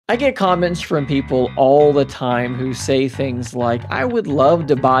I get comments from people all the time who say things like, I would love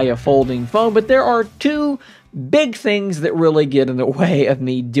to buy a folding phone, but there are two big things that really get in the way of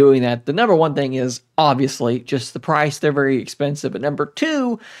me doing that. The number one thing is obviously just the price. They're very expensive. But number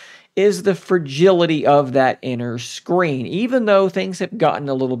two is the fragility of that inner screen. Even though things have gotten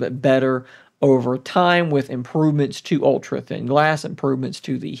a little bit better over time with improvements to ultra-thin glass, improvements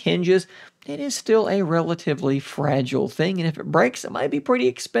to the hinges, it is still a relatively fragile thing. And if it breaks, it might be pretty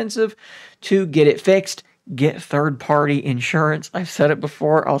expensive to get it fixed. Get third-party insurance. I've said it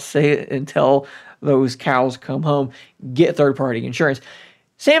before. I'll say it until those cows come home. Get third-party insurance.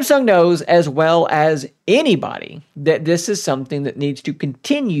 Samsung knows as well as anybody that this is something that needs to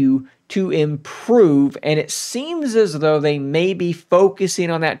continue to improve, and it seems as though they may be focusing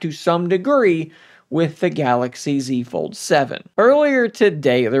on that to some degree with the Galaxy Z Fold 7. Earlier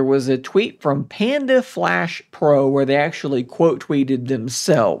today, there was a tweet from Panda Flash Pro where they actually quote tweeted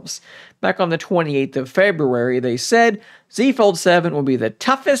themselves. Back on the 28th of February, they said, Z Fold 7 will be the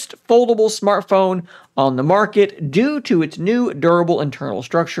toughest foldable smartphone on the market due to its new durable internal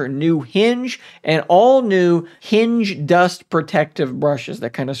structure, new hinge, and all new hinge dust protective brushes.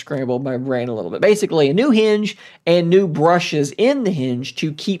 That kind of scrambled my brain a little bit. Basically, a new hinge and new brushes in the hinge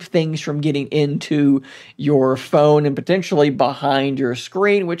to keep things from getting into your phone and potentially behind your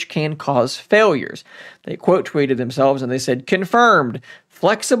screen, which can cause failures. They quote tweeted themselves and they said, confirmed.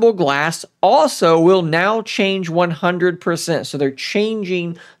 Flexible glass also will now change 100%. So they're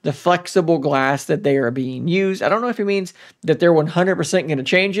changing the flexible glass that they are being used. I don't know if it means that they're 100% going to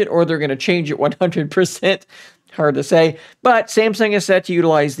change it or they're going to change it 100%. Hard to say. But Samsung is set to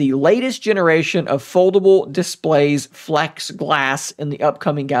utilize the latest generation of foldable displays flex glass in the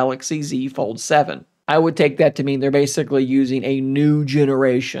upcoming Galaxy Z Fold 7. I would take that to mean they're basically using a new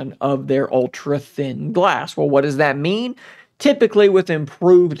generation of their ultra-thin glass. Well, what does that mean? Typically, with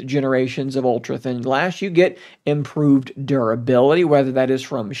improved generations of ultra-thin glass, you get improved durability, whether that is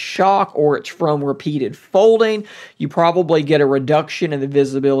from shock or it's from repeated folding. You probably get a reduction in the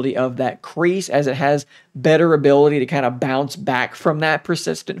visibility of that crease as it has better ability to kind of bounce back from that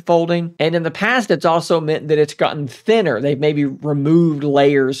persistent folding. And in the past, it's also meant that it's gotten thinner. They've maybe removed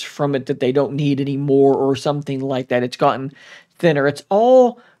layers from it that they don't need anymore or something like that. It's gotten thinner. It's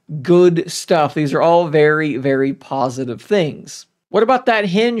all good stuff. These are all very, very positive things. What about that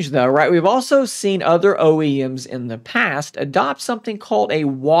hinge though, right? We've also seen other OEMs in the past adopt something called a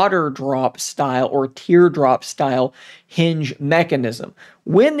water drop style or teardrop style hinge mechanism.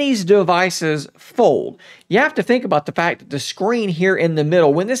 When these devices fold, you have to think about the fact that the screen here in the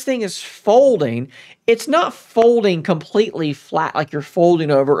middle, when this thing is folding, it's not folding completely flat like you're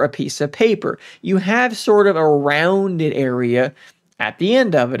folding over a piece of paper. You have sort of a rounded area at the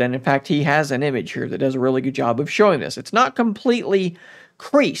end of it. And in fact, he has an image here that does a really good job of showing this. It's not completely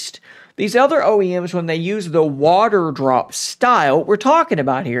creased. These other OEMs, when they use the water drop style, what we're talking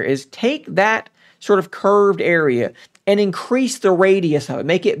about here is take that sort of curved area and increase the radius of it,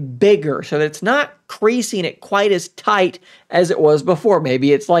 make it bigger so that it's not creasing it quite as tight as it was before.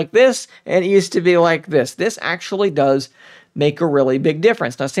 Maybe it's like this and it used to be like this. This actually does make a really big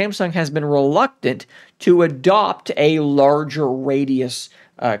difference. Now, Samsung has been reluctant to adopt a larger radius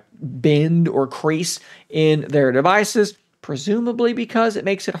bend or crease in their devices, presumably because it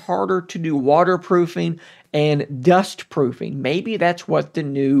makes it harder to do waterproofing and dust proofing. Maybe that's what the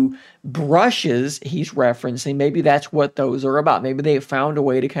new brushes he's referencing, maybe that's what those are about. Maybe they have found a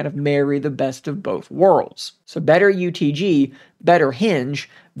way to kind of marry the best of both worlds. So better UTG, better hinge,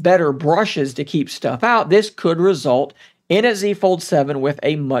 better brushes to keep stuff out. This could result in a Z Fold 7 with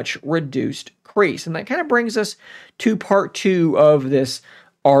a much reduced crease. And that kind of brings us to part 2 of this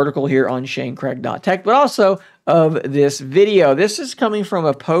article here on ShaneCraig.tech, but also of this video. This is coming from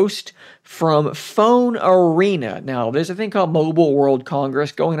a post from Phone Arena. Now, there's a thing called Mobile World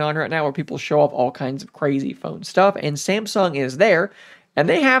Congress going on right now where people show off all kinds of crazy phone stuff, and Samsung is there, and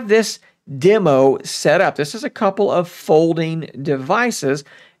they have this demo set up. This is a couple of folding devices.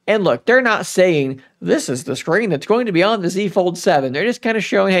 And look, they're not saying this is the screen that's going to be on the Z Fold 7. They're just kind of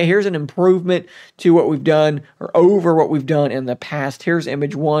showing, hey, here's an improvement to what we've done or over what we've done in the past. Here's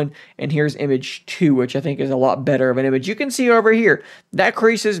image 1 and here's image 2, which I think is a lot better of an image. You can see over here, that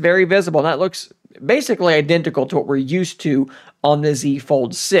crease is very visible. And that looks basically identical to what we're used to on the Z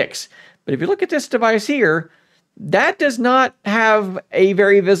Fold 6. But if you look at this device here, that does not have a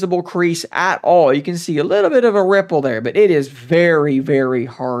very visible crease at all. You can see a little bit of a ripple there, but it is very, very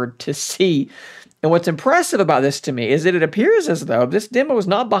hard to see. And what's impressive about this to me is that it appears as though this demo is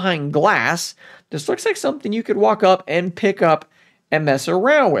not behind glass. This looks like something you could walk up and pick up and mess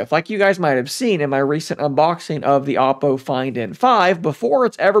around with. Like you guys might have seen in my recent unboxing of the Oppo Find N5, before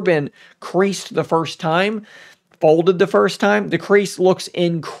it's ever been creased the first time, folded the first time, the crease looks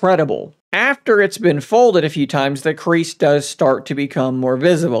incredible. After it's been folded a few times, the crease does start to become more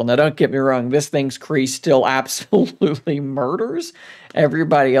visible. Now, don't get me wrong, this thing's crease still absolutely murders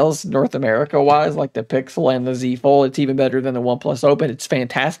everybody else North America-wise, like the Pixel and the Z Fold. It's even better than the OnePlus Open. It's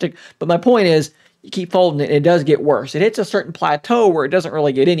fantastic. But my point is, you keep folding it, it does get worse. It hits a certain plateau where it doesn't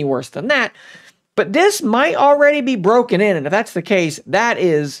really get any worse than that. But this might already be broken in, and if that's the case, that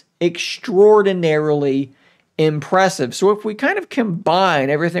is extraordinarily impressive. So if we kind of combine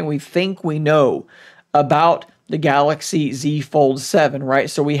everything we think we know about the Galaxy Z Fold 7, right?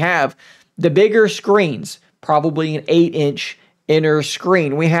 So we have the bigger screens, probably an 8-inch inner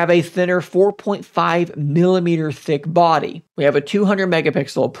screen. We have a thinner 4.5 millimeter thick body. We have a 200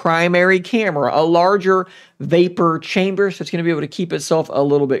 megapixel primary camera, a larger vapor chamber, so it's going to be able to keep itself a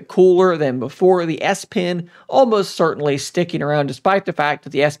little bit cooler than before. The S Pen almost certainly sticking around, despite the fact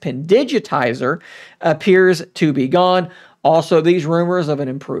that the S Pen digitizer appears to be gone. Also, these rumors of an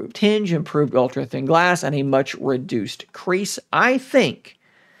improved hinge, improved ultra-thin glass, and a much reduced crease. I think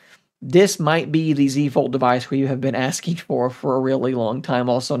this might be the Z Fold device we have been asking for a really long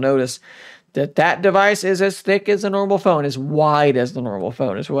time. Also notice that that device is as thick as a normal phone, as wide as the normal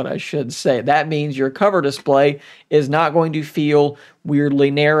phone is what I should say. That means your cover display is not going to feel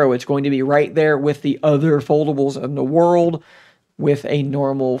weirdly narrow. It's going to be right there with the other foldables in the world with a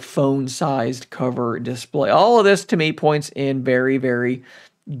normal phone-sized cover display. All of this to me points in very, very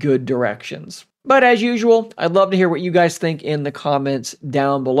good directions. But as usual, I'd love to hear what you guys think in the comments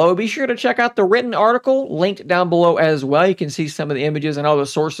down below. Be sure to check out the written article linked down below as well. You can see some of the images and all the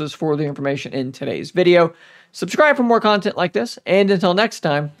sources for the information in today's video. Subscribe for more content like this, and until next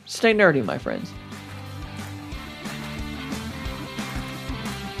time, stay nerdy, my friends.